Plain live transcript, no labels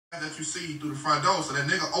that you see through the front door. So that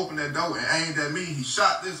nigga opened that door and aimed at me. He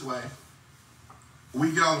shot this way.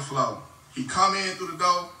 We get on the floor. He come in through the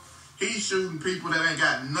door. He's shooting people that ain't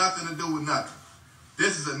got nothing to do with nothing.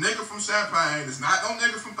 This is a nigga from Champaign. It's not no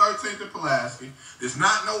nigga from 13th and Pulaski. There's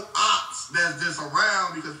not no ops that's just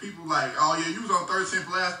around because people like, oh yeah, you was on 13th and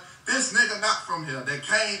Pulaski. This nigga not from here that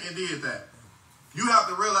came and did that. You have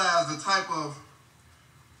to realize the type of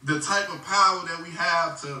power that we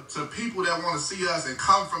have to people that want to see us and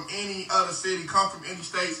come from any other city, come from any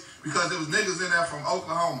states, because there was niggas in there from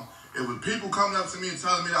Oklahoma. It was people coming up to me and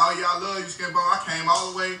telling me, oh yeah, I love you, Skin Bone. I came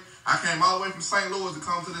all the way from St. Louis to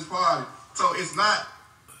come to this party. So it's not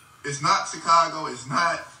Chicago, it's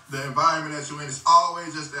not the environment that you're in. It's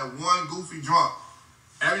always just that one goofy drunk.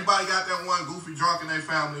 Everybody got that one goofy drunk in their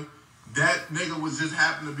family. That nigga was just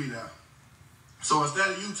happened to be there. So instead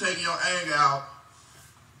of you taking your anger out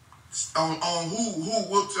on who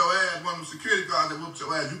whooped your ass, one of the security guards that whooped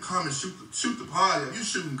your ass, you come and shoot the party up. You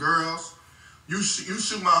shooting girls. You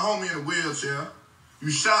shoot my homie in a wheelchair. You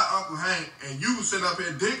shot Uncle Hank, and you was sitting up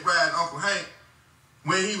here dick riding Uncle Hank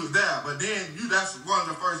when he was there. But then that's one of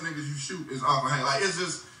the first niggas you shoot is Uncle Hank. Like it's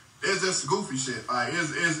just goofy shit. Like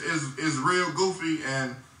it's real goofy,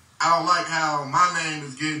 and I don't like how my name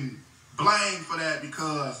is getting blamed for that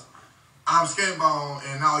because I'm Skin Bone,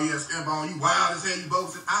 and oh yeah, Skin Bone, you wild as hell, you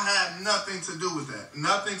both. I have nothing to do with that.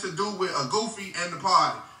 Nothing to do with a goofy and the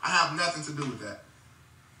party. I have nothing to do with that.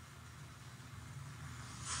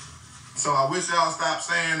 So I wish y'all stop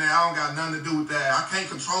saying that. I don't got nothing to do with that. I can't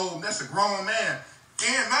control him. That's a grown man.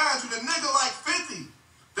 And mind you, the nigga like 50.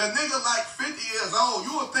 The nigga like 50 years old.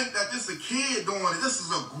 You would think that this is a kid doing it. This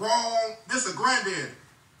is a granddaddy.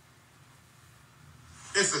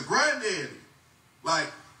 It's a granddaddy.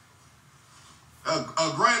 Like,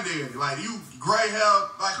 a granddaddy. Like, you gray hair.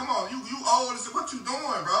 Like, come on. You old. What you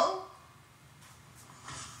doing, bro?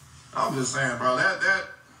 I'm just saying, bro. That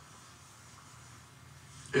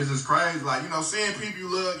it's just crazy. Like, you know, seeing people you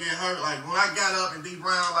love get hurt. Like, when I got up and D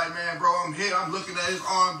Brown, like, man, bro, I'm here. I'm looking at his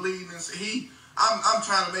arm bleeding. And I'm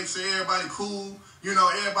trying to make sure everybody cool. You know,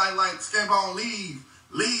 everybody like, Skin Bone, leave,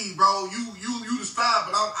 bro. You to stop.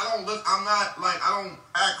 But I don't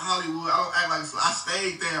act Hollywood. I don't act like this. I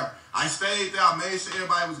stayed there. I made sure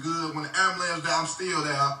everybody was good. When the ambulance was there, I'm still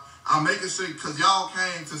there. I'm making sure, because y'all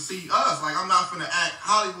came to see us. Like, I'm not finna act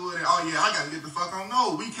Hollywood and, oh yeah, I gotta get the fuck on.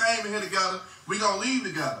 No, we came in here together. We gonna leave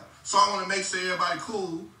together. So I want to make sure everybody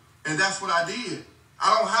cool, and that's what I did.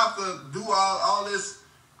 I don't have to do all this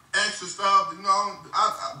extra stuff. You know,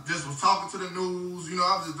 I just was talking to the news. You know,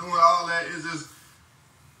 I'm just doing all that. It's just,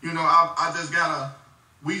 you know,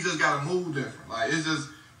 we just gotta move different. Like, it's just,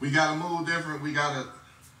 we gotta move different. We gotta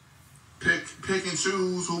pick and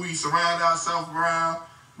choose who we surround ourselves around.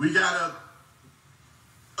 We gotta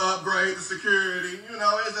upgrade the security. You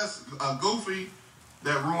know, it's just a goofy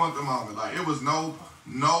that ruined the moment. Like, it was no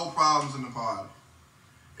problems in the party.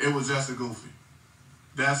 It was just a goofy.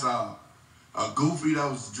 That's all. A goofy that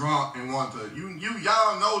was drunk and wanted to.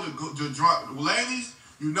 Y'all know the drunk ladies.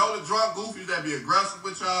 You know the drunk goofies that be aggressive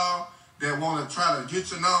with y'all, that want to try to get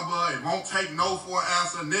your number and won't take no for an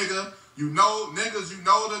answer. Nigga, you know niggas. You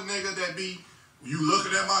know the nigga that be. You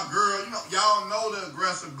looking at my girl. You know, y'all know the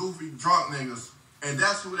aggressive, goofy, drunk niggas, and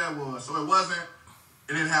that's who that was. So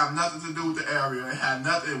it didn't have nothing to do with the area. It had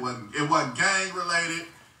nothing. It wasn't gang related.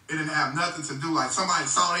 It didn't have nothing to do. Like, somebody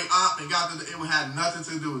saw they op and it had nothing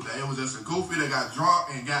to do with that. It was just a goofy that got drunk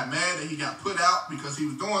and got mad that he got put out because he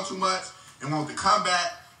was doing too much and wanted to come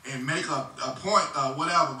back and make a point or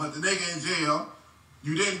whatever. But the nigga in jail,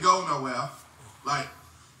 you didn't go nowhere. Like,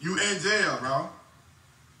 you in jail, bro.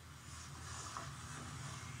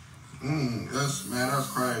 That's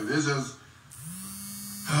crazy. It's just,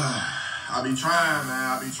 I be trying,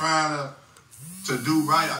 man. I be trying to do right.